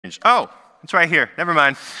Oh, it's right here. Never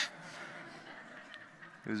mind.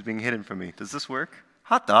 It was being hidden from me. Does this work?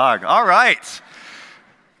 Hot dog. All right.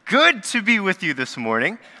 Good to be with you this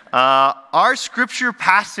morning. Our scripture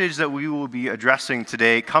passage that we will be addressing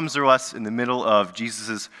today comes to us in the middle of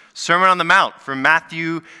Jesus' Sermon on the Mount from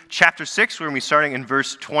Matthew chapter 6. We're going to be starting in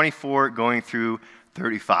verse 24 going through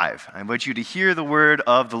 35. I invite you to hear the word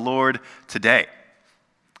of the Lord today.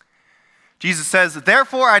 Jesus says,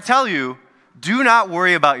 "Therefore I tell you, do not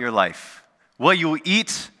worry about your life, what you will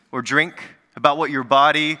eat or drink, about what your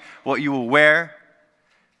body, what you will wear.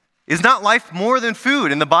 Is not life more than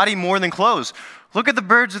food, and the body more than clothes? Look at the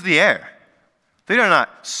birds of the air. They do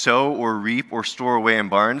not sow or reap or store away in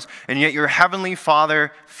barns, and yet your heavenly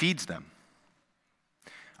Father feeds them.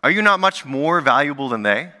 Are you not much more valuable than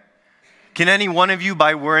they? Can any one of you,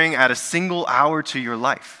 by worrying, add a single hour to your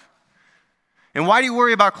life? And why do you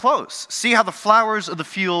worry about clothes? See how the flowers of the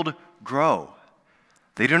field grow.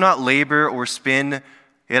 They do not labor or spin,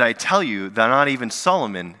 yet I tell you that not even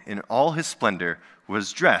Solomon in all his splendor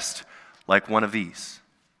was dressed like one of these.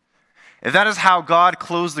 If that is how God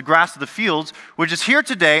clothes the grass of the fields, which is here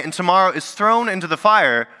today and tomorrow is thrown into the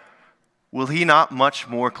fire, will he not much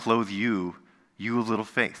more clothe you, you of little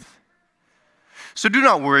faith? So do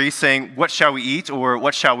not worry, saying, what shall we eat, or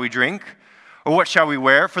what shall we drink, or what shall we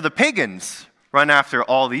wear? For the pagans run after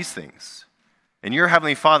all these things, and your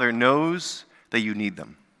heavenly Father knows that you need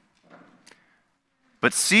them.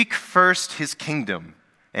 But seek first his kingdom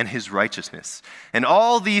and his righteousness, and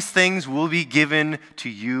all these things will be given to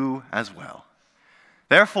you as well.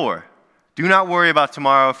 Therefore, do not worry about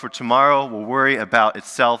tomorrow, for tomorrow will worry about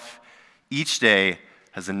itself. Each day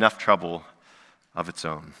has enough trouble of its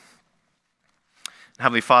own."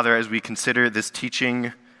 Heavenly Father, as we consider this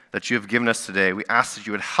teaching that you have given us today, we ask that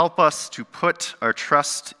you would help us to put our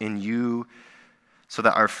trust in you so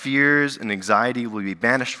that our fears and anxiety will be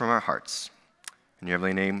banished from our hearts. In your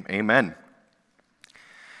heavenly name, amen.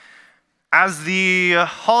 As the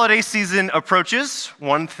holiday season approaches,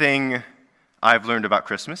 one thing I've learned about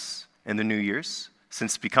Christmas and the New Year's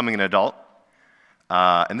since becoming an adult,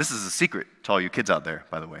 and this is a secret to all you kids out there,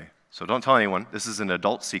 by the way, so don't tell anyone. This is an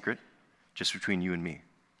adult secret, just between you and me.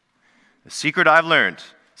 The secret I've learned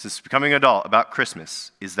since becoming an adult about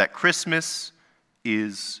Christmas is that Christmas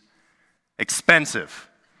is expensive.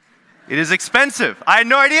 It is expensive. I had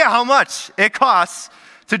no idea how much it costs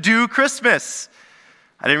to do Christmas.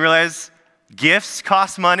 I didn't realize gifts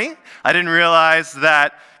cost money. I didn't realize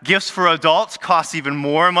that gifts for adults cost even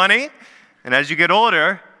more money. And as you get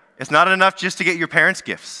older, it's not enough just to get your parents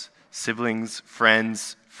gifts. Siblings,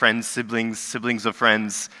 friends, siblings, siblings of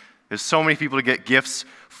friends. There's so many people to get gifts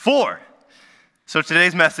for. So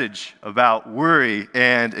today's message about worry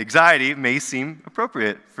and anxiety may seem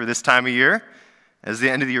appropriate for this time of year as the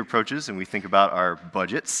end of the year approaches and we think about our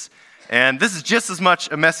budgets. And this is just as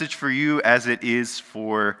much a message for you as it is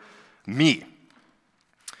for me.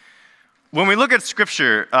 When we look at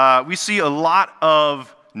Scripture, we see a lot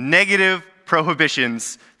of negative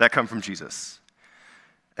prohibitions that come from Jesus.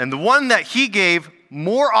 And the one that he gave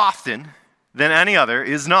more often than any other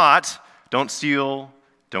is not, don't steal,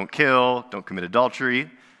 don't kill, don't commit adultery.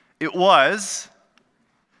 It was,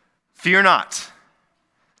 fear not.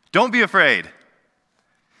 Don't be afraid.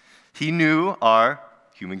 He knew our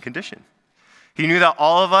human condition. He knew that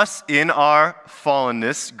all of us in our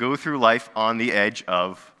fallenness go through life on the edge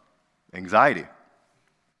of anxiety.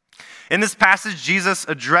 In this passage, Jesus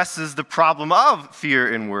addresses the problem of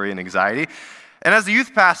fear and worry and anxiety. And as a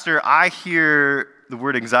youth pastor, I hear the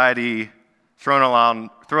word anxiety thrown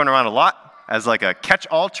around a lot as like a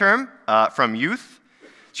catch-all term from youth.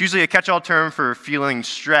 It's usually a catch-all term for feeling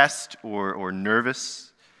stressed or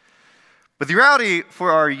nervous. But the reality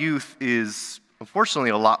for our youth is unfortunately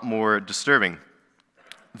a lot more disturbing.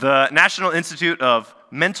 The National Institute of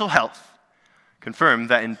Mental Health confirmed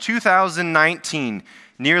that in 2019,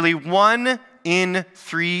 nearly 1 in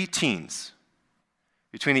 3 teens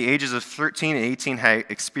between the ages of 13 and 18 had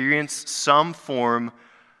experienced some form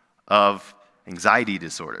of anxiety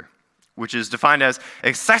disorder, which is defined as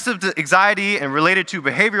excessive anxiety and related to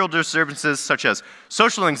behavioral disturbances such as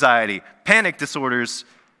social anxiety, panic disorders,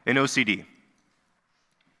 and OCD.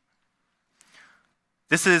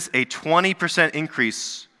 This is a 20%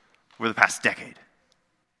 increase over the past decade.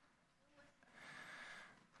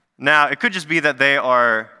 Now, it could just be that they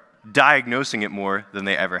are diagnosing it more than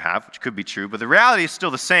they ever have, which could be true, but the reality is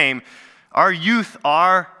still the same. Our youth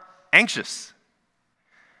are anxious.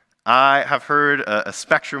 I have heard a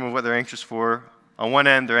spectrum of what they're anxious for. On one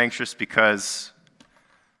end, they're anxious because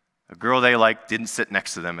a girl they like didn't sit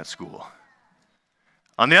next to them at school.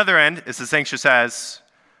 On the other end, it's as anxious as,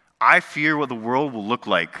 I fear what the world will look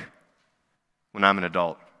like when I'm an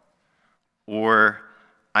adult. Or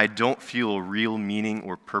I don't feel a real meaning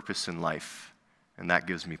or purpose in life, and that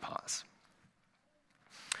gives me pause.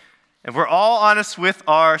 If we're all honest with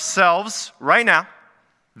ourselves right now,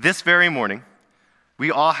 this very morning,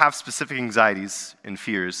 we all have specific anxieties and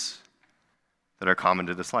fears that are common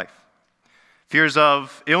to this life. Fears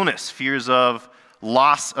of illness, fears of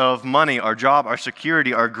loss of money, our job, our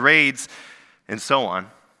security, our grades, and so on.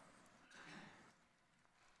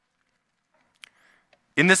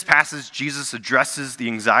 In this passage, Jesus addresses the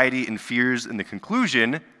anxiety and fears, and the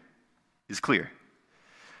conclusion is clear.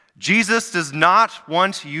 Jesus does not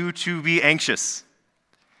want you to be anxious.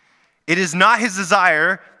 It is not his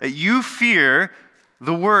desire that you fear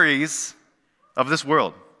the worries of this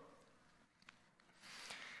world.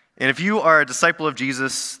 And if you are a disciple of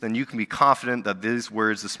Jesus, then you can be confident that these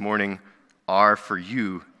words this morning are for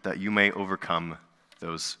you, that you may overcome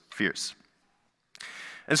those fears.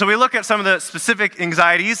 And so we look at some of the specific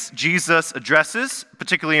anxieties Jesus addresses,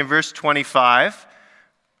 particularly in verse 25.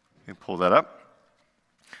 Let me pull that up.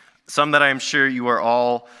 Some that I am sure you are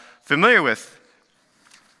all familiar with.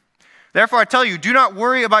 Therefore, I tell you, do not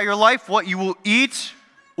worry about your life, what you will eat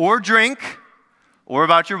or drink, or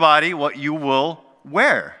about your body, what you will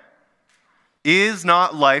wear. Is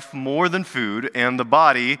not life more than food, and the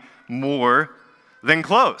body more than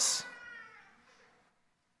clothes?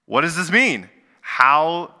 What does this mean?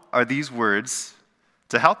 How are these words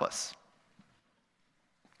to help us?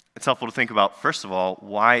 It's helpful to think about, first of all,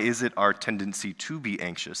 why is it our tendency to be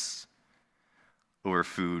anxious over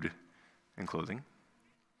food and clothing?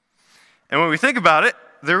 And when we think about it,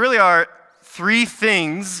 there really are three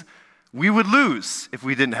things we would lose if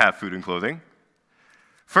we didn't have food and clothing.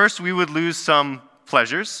 First, we would lose some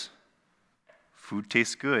pleasures. Food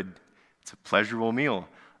tastes good. It's a pleasurable meal.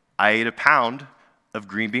 I ate a pound of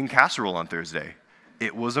green bean casserole on Thursday.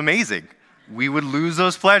 It was amazing. We would lose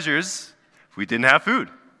those pleasures if we didn't have food.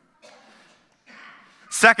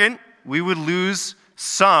 Second, we would lose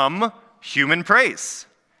some human praise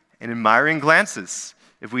and admiring glances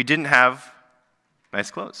if we didn't have nice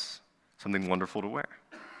clothes, something wonderful to wear.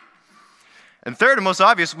 And third, and most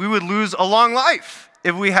obvious, we would lose a long life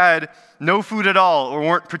if we had no food at all or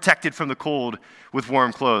weren't protected from the cold with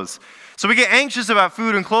warm clothes. So we get anxious about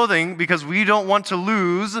food and clothing because we don't want to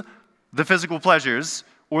lose the physical pleasures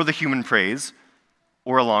or the human praise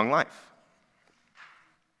or a long life.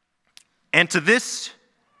 And to this,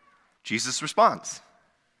 Jesus responds.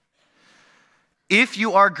 If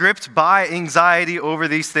you are gripped by anxiety over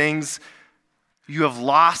these things, you have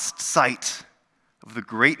lost sight of the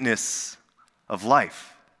greatness of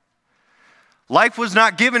life. Life was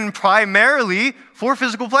not given primarily for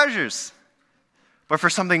physical pleasures, but for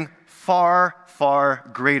something far, far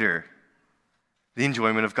greater, the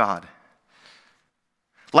enjoyment of God.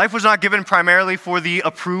 Life was not given primarily for the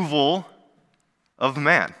approval of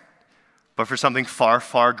man, but for something far,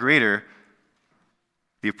 far greater,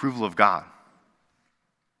 the approval of God.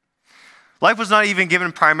 Life was not even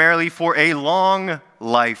given primarily for a long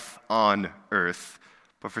life on earth,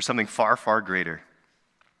 but for something far, far greater,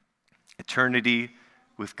 eternity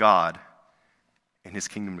with God and his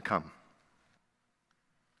kingdom to come.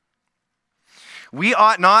 We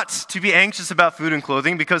ought not to be anxious about food and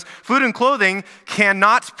clothing because food and clothing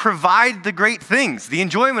cannot provide the great things, the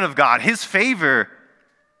enjoyment of God, his favor,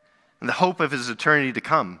 and the hope of his eternity to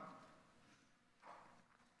come.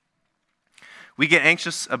 We get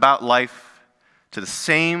anxious about life to the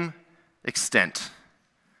same extent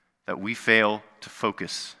that we fail to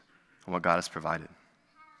focus on what God has provided.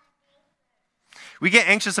 We get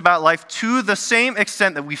anxious about life to the same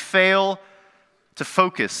extent that we fail to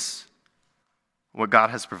focus on what God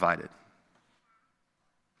has provided.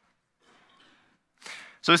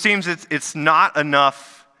 So it seems it's not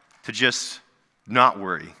enough to just not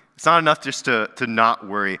worry. It's not enough just to not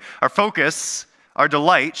worry. Our focus, our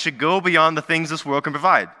delight, should go beyond the things this world can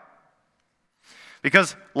provide.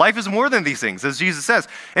 Because life is more than these things, as Jesus says.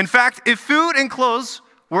 In fact, if food and clothes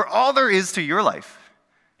were all there is to your life,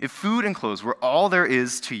 if food and clothes were all there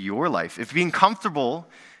is to your life, if being comfortable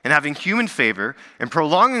and having human favor and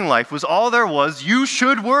prolonging life was all there was, you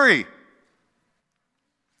should worry.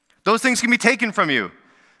 Those things can be taken from you,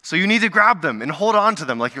 so you need to grab them and hold on to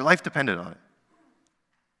them like your life depended on it.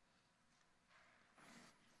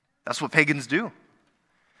 That's what pagans do.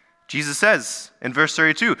 Jesus says in verse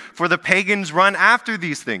 32, "For the pagans run after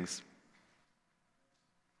these things."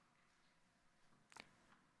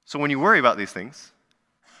 So when you worry about these things,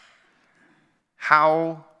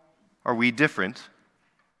 how are we different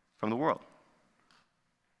from the world?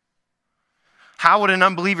 How would an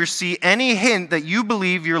unbeliever see any hint that you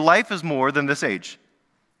believe your life is more than this age?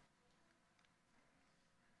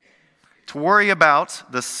 To worry about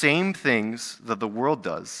the same things that the world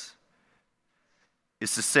does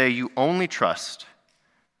is to say you only trust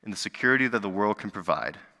in the security that the world can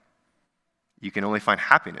provide. You can only find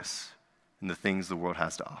happiness in the things the world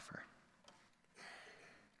has to offer.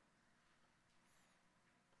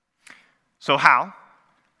 So how,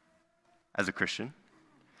 as a Christian,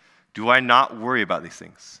 do I not worry about these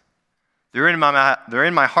things? They're in my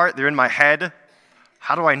heart, they're in my head.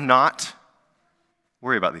 How do I not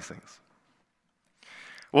worry about these things?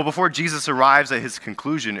 Well, before Jesus arrives at his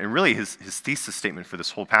conclusion, and really his thesis statement for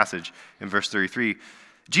this whole passage in verse 33,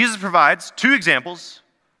 Jesus provides two examples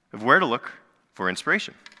of where to look for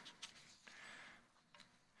inspiration.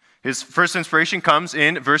 His first inspiration comes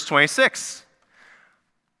in verse 26.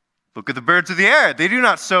 Look at the birds of the air. They do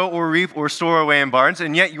not sow or reap or store away in barns,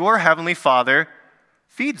 and yet your heavenly Father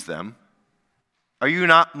feeds them. Are you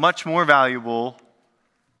not much more valuable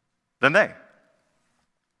than they?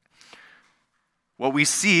 What we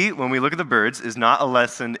see when we look at the birds is not a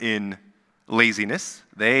lesson in laziness.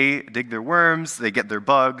 They dig their worms, they get their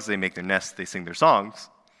bugs, they make their nests, they sing their songs.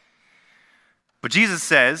 But Jesus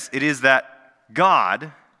says it is that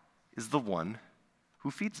God is the one who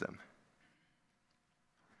feeds them.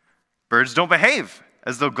 Birds don't behave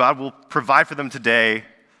as though God will provide for them today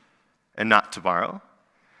and not tomorrow.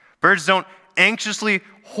 Birds don't anxiously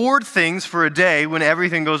hoard things for a day when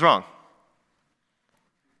everything goes wrong.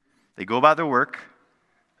 They go about their work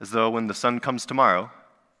as though when the sun comes tomorrow,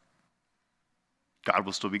 God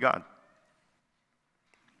will still be God.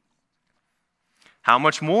 How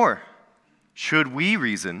much more should we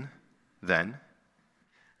reason, then,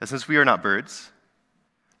 that since we are not birds,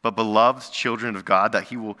 but beloved children of God, that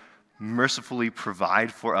he will mercifully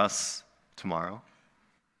provide for us tomorrow?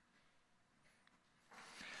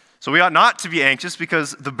 So we ought not to be anxious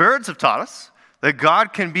because the birds have taught us that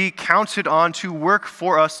God can be counted on to work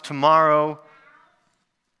for us tomorrow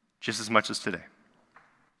just as much as today.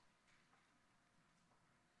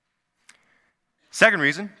 Second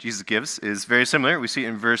reason Jesus gives is very similar. We see it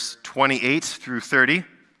in verse 28 through 30.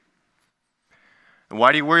 And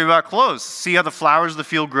why do you worry about clothes? See how the flowers of the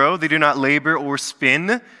field grow? They do not labor or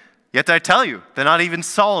spin. Yet I tell you that not even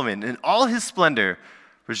Solomon in all his splendor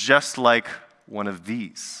was just like one of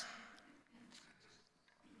these.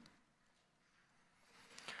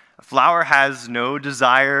 A flower has no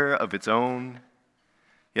desire of its own,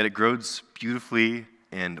 yet it grows beautifully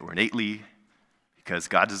and ornately because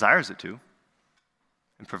God desires it to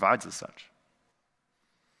and provides as such.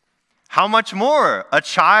 How much more, a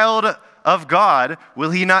child of God,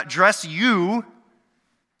 will he not dress you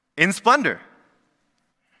in splendor?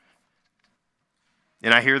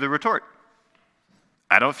 And I hear the retort,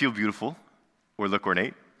 I don't feel beautiful or look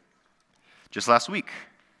ornate. Just last week,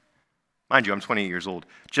 mind you, I'm 28 years old.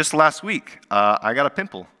 Just last week, I got a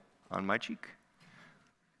pimple on my cheek.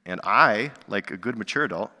 And I, like a good mature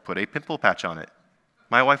adult, put a pimple patch on it.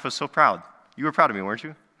 My wife was so proud. You were proud of me, weren't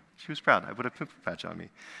you? She was proud. I put a pimple patch on me.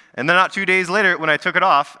 And then not 2 days later, when I took it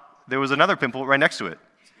off, there was another pimple right next to it.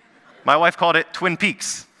 My wife called it Twin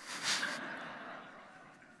Peaks.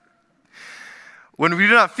 When we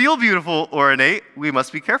do not feel beautiful or ornate, we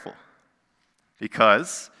must be careful.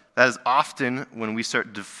 Because that is often when we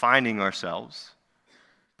start defining ourselves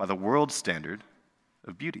by the world's standard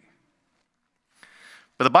of beauty.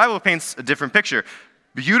 But the Bible paints a different picture.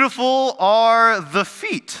 Beautiful are the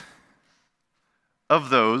feet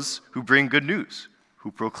of those who bring good news,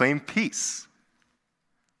 who proclaim peace,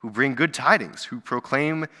 who bring good tidings, who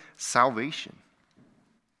proclaim salvation.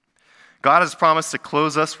 God has promised to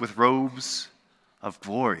clothe us with robes of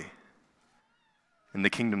glory in the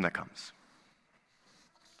kingdom that comes.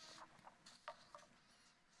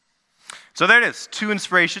 So there it is, two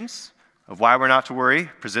inspirations of why we're not to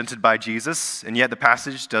worry, presented by Jesus, and yet the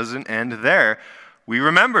passage doesn't end there. We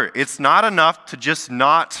remember, it's not enough to just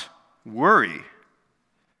not worry.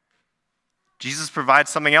 Jesus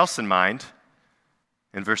provides something else in mind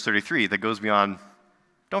in verse 33 that goes beyond,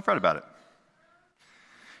 don't fret about it.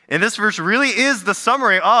 And this verse really is the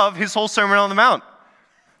summary of his whole Sermon on the Mount.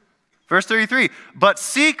 Verse 33, but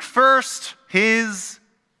seek first his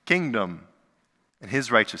kingdom and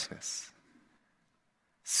his righteousness.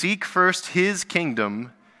 Seek first his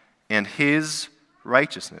kingdom and his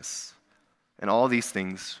righteousness, and all these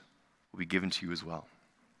things will be given to you as well.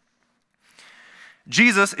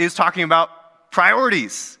 Jesus is talking about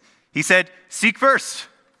priorities. He said, seek first,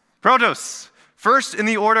 protos, first in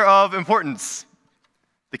the order of importance,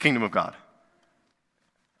 the kingdom of God.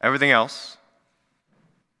 Everything else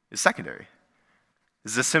is secondary.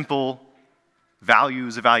 This is a simple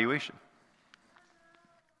values evaluation.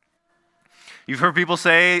 You've heard people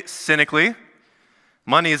say cynically,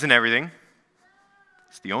 money isn't everything,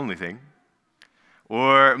 it's the only thing.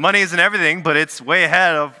 Or money isn't everything, but it's way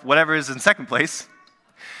ahead of whatever is in second place.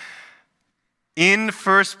 In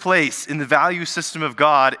first place in the value system of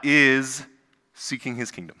God is seeking his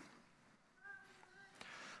kingdom.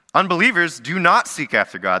 Unbelievers do not seek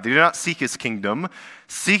after God. They do not seek his kingdom.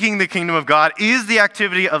 Seeking the kingdom of God is the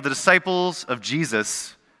activity of the disciples of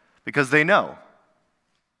Jesus because they know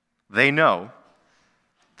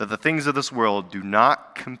that the things of this world do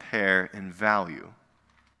not compare in value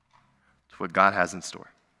to what God has in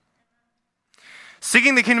store.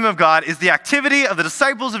 Seeking the kingdom of God is the activity of the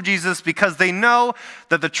disciples of Jesus because they know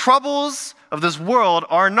that the troubles of this world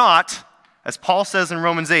are not, as Paul says in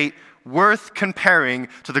Romans 8, worth comparing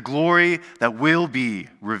to the glory that will be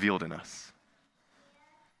revealed in us.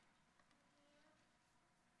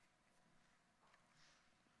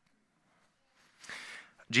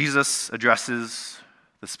 Jesus addresses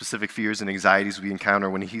the specific fears and anxieties we encounter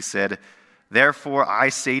when he said, "Therefore I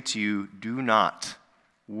say to you, do not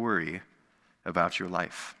worry about your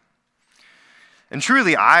life." And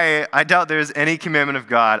truly, I doubt there's any commandment of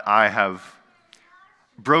God I have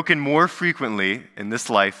broken more frequently in this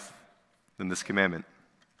life than this commandment.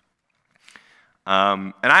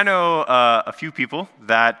 And I know a few people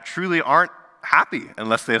that truly aren't happy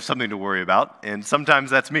unless they have something to worry about, and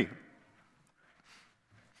sometimes that's me.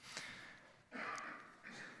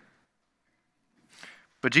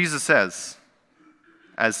 But Jesus says,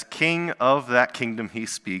 as king of that kingdom he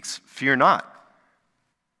speaks, "Fear not,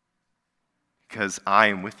 because I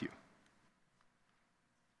am with you."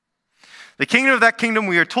 The kingdom of that kingdom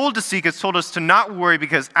we are told to seek has told us to not worry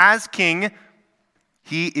because as king,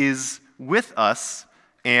 he is with us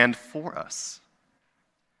and for us.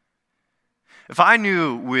 If I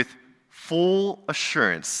knew with full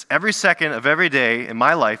assurance every second of every day in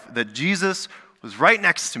my life that Jesus was right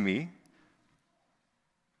next to me,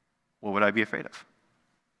 what would I be afraid of?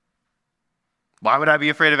 Why would I be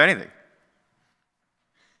afraid of anything?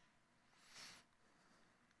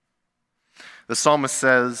 The psalmist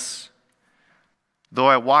says, "Though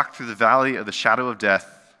I walk through the valley of the shadow of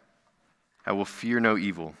death, I will fear no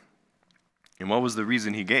evil." And what was the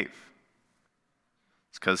reason he gave?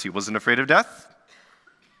 It's because he wasn't afraid of death?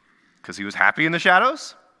 Because he was happy in the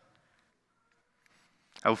shadows?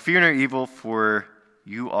 "I will fear no evil, for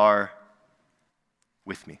you are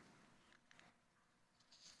with me."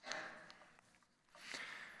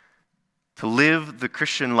 To live the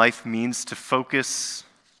Christian life means to focus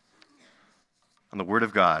on the Word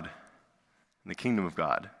of God and the kingdom of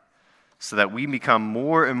God so that we become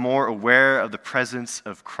more and more aware of the presence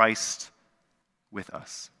of Christ with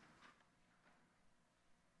us.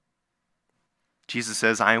 Jesus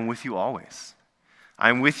says, "I am with you always. I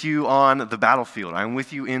am with you on the battlefield. I am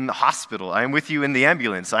with you in the hospital. I am with you in the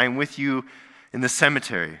ambulance. I am with you in the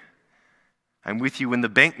cemetery. I am with you when the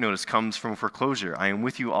bank notice comes from foreclosure. I am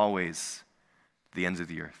with you always to the ends of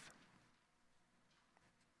the earth."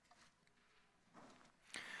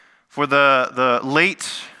 For the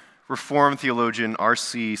late Reformed theologian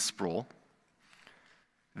R.C. Sproul,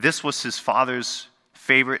 this was his father's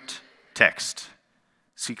favorite text,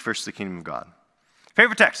 "Seek first the kingdom of God."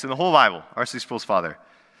 Favorite text in the whole Bible, R.C. Sproul's father.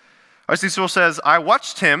 R.C. Sproul says, "I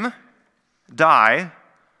watched him die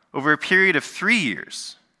over a period of 3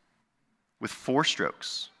 years with 4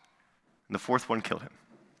 strokes, and the 4th one killed him.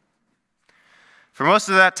 For most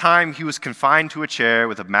of that time, he was confined to a chair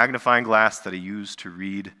with a magnifying glass that he used to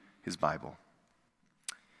read his Bible.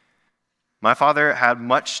 My father had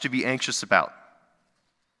much to be anxious about.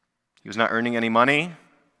 He was not earning any money.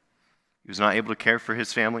 He was not able to care for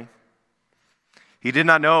his family. He did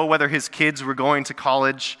not know whether his kids were going to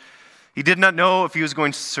college. He did not know if he was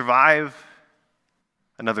going to survive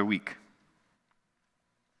another week.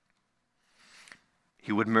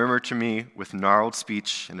 He would murmur to me with gnarled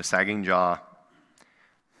speech and a sagging jaw,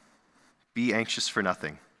 'Be anxious for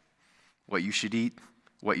nothing. What you should eat,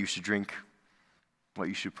 what you should drink, what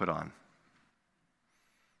you should put on.'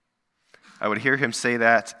 I would hear him say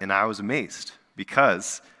that, and I was amazed,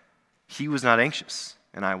 because he was not anxious,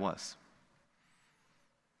 and I was.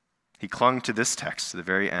 He clung to this text to the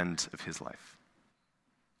very end of his life."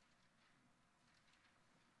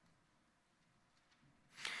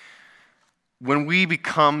 When we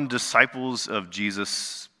become disciples of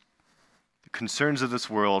Jesus, the concerns of this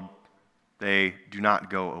world, they do not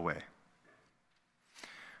go away.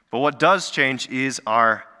 But what does change is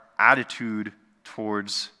our attitude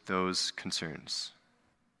towards those concerns.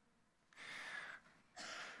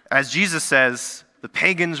 As Jesus says, the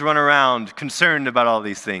pagans run around concerned about all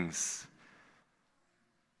these things.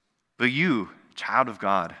 But you, child of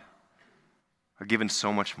God, are given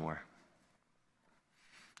so much more.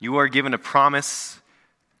 You are given a promise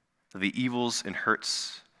that the evils and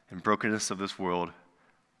hurts and brokenness of this world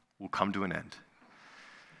will come to an end.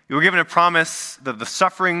 You are given a promise that the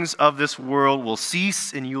sufferings of this world will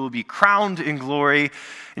cease and you will be crowned in glory.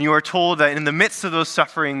 And you are told that in the midst of those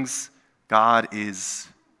sufferings, God is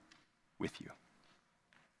with you.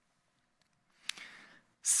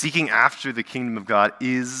 Seeking after the kingdom of God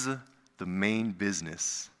is the main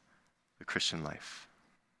business of the Christian life.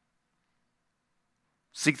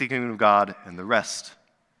 Seek the kingdom of God, and the rest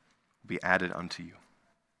will be added unto you.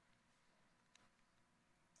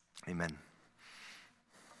 Amen.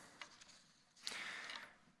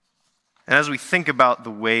 And as we think about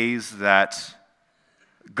the ways that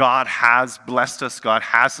God has blessed us, God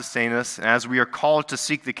has sustained us, and as we are called to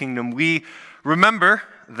seek the kingdom, we remember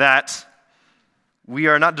that we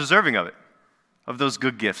are not deserving of it, of those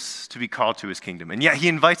good gifts to be called to his kingdom. And yet he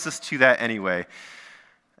invites us to that anyway.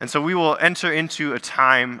 And so we will enter into a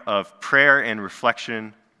time of prayer and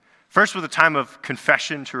reflection, first with a time of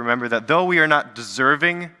confession to remember that though we are not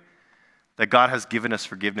deserving, that God has given us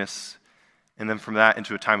forgiveness. And then from that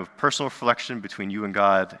into a time of personal reflection between you and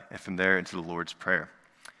God, and from there into the Lord's Prayer.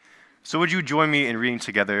 So would you join me in reading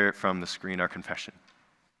together from the screen our confession?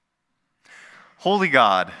 Holy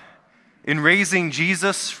God, in raising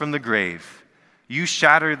Jesus from the grave, you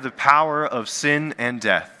shattered the power of sin and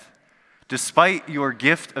death. Despite your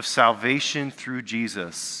gift of salvation through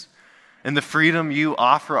Jesus and the freedom you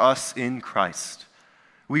offer us in Christ,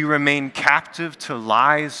 we remain captive to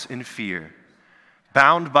lies and fear,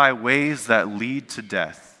 bound by ways that lead to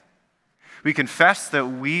death. We confess that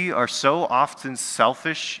we are so often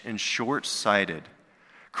selfish and short-sighted,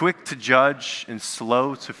 quick to judge and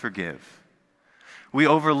slow to forgive. We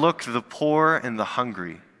overlook the poor and the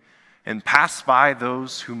hungry and pass by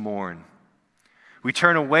those who mourn. We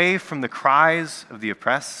turn away from the cries of the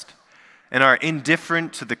oppressed and are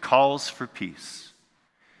indifferent to the calls for peace.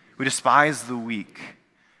 We despise the weak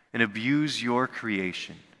and abuse your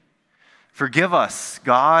creation. Forgive us,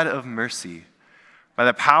 God of mercy, by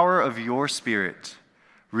the power of your Spirit.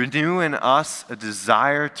 Renew in us a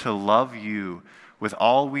desire to love you with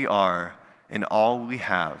all we are and all we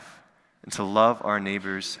have, and to love our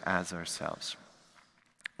neighbors as ourselves.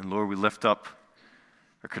 And Lord, we lift up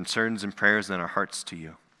our concerns and prayers and our hearts to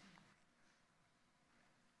you.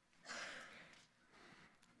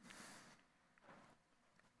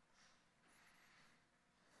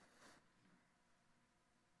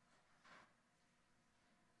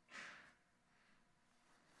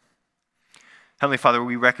 Heavenly Father,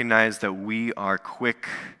 we recognize that we are quick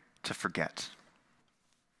to forget.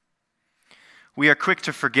 We are quick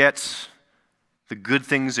to forget the good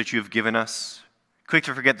things that you have given us, quick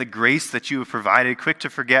to forget the grace that you have provided, quick to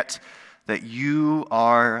forget that you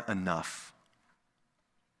are enough.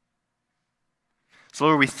 So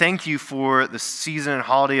Lord, we thank you for the season and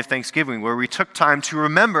holiday of Thanksgiving, where we took time to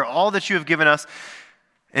remember all that you have given us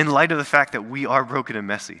in light of the fact that we are broken and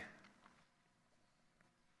messy.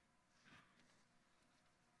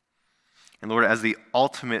 And Lord, as the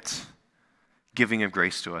ultimate giving of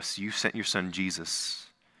grace to us, you sent your son Jesus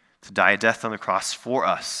to die a death on the cross for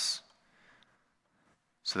us,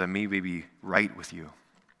 so that we may be right with you.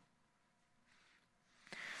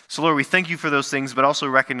 So Lord, we thank you for those things, but also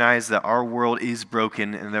recognize that our world is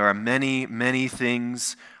broken and there are many, many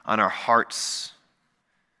things on our hearts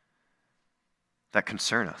that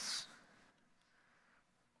concern us.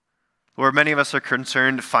 Lord, many of us are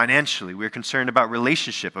concerned financially. We're concerned about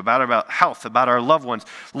relationship, about health, about our loved ones.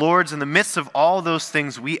 Lord, in the midst of all those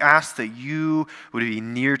things, we ask that you would be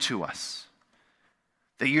near to us,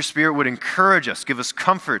 that your Spirit would encourage us, give us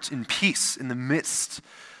comfort and peace in the midst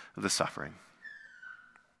of the suffering.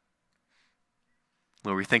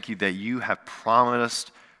 Lord, we thank you that you have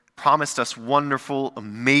promised us wonderful,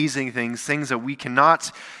 amazing things, things that we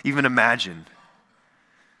cannot even imagine.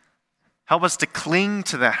 Help us to cling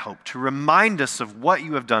to that hope, to remind us of what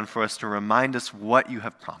you have done for us, to remind us what you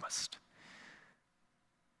have promised,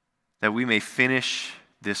 that we may finish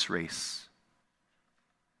this race,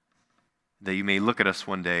 that you may look at us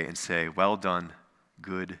one day and say, "Well done,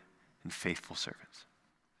 good and faithful servants."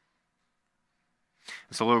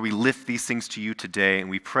 And so, Lord, we lift these things to you today, and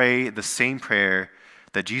we pray the same prayer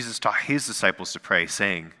that Jesus taught his disciples to pray,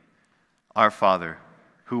 saying, "Our Father,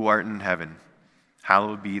 who art in heaven,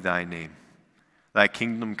 hallowed be thy name. Thy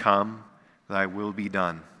kingdom come, thy will be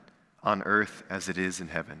done, on earth as it is in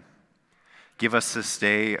heaven. Give us this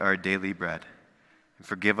day our daily bread, and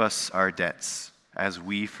forgive us our debts, as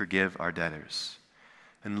we forgive our debtors.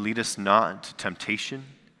 And lead us not into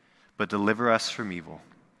temptation, but deliver us from evil.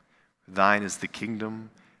 Thine is the kingdom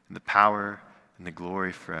and the power and the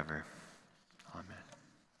glory forever.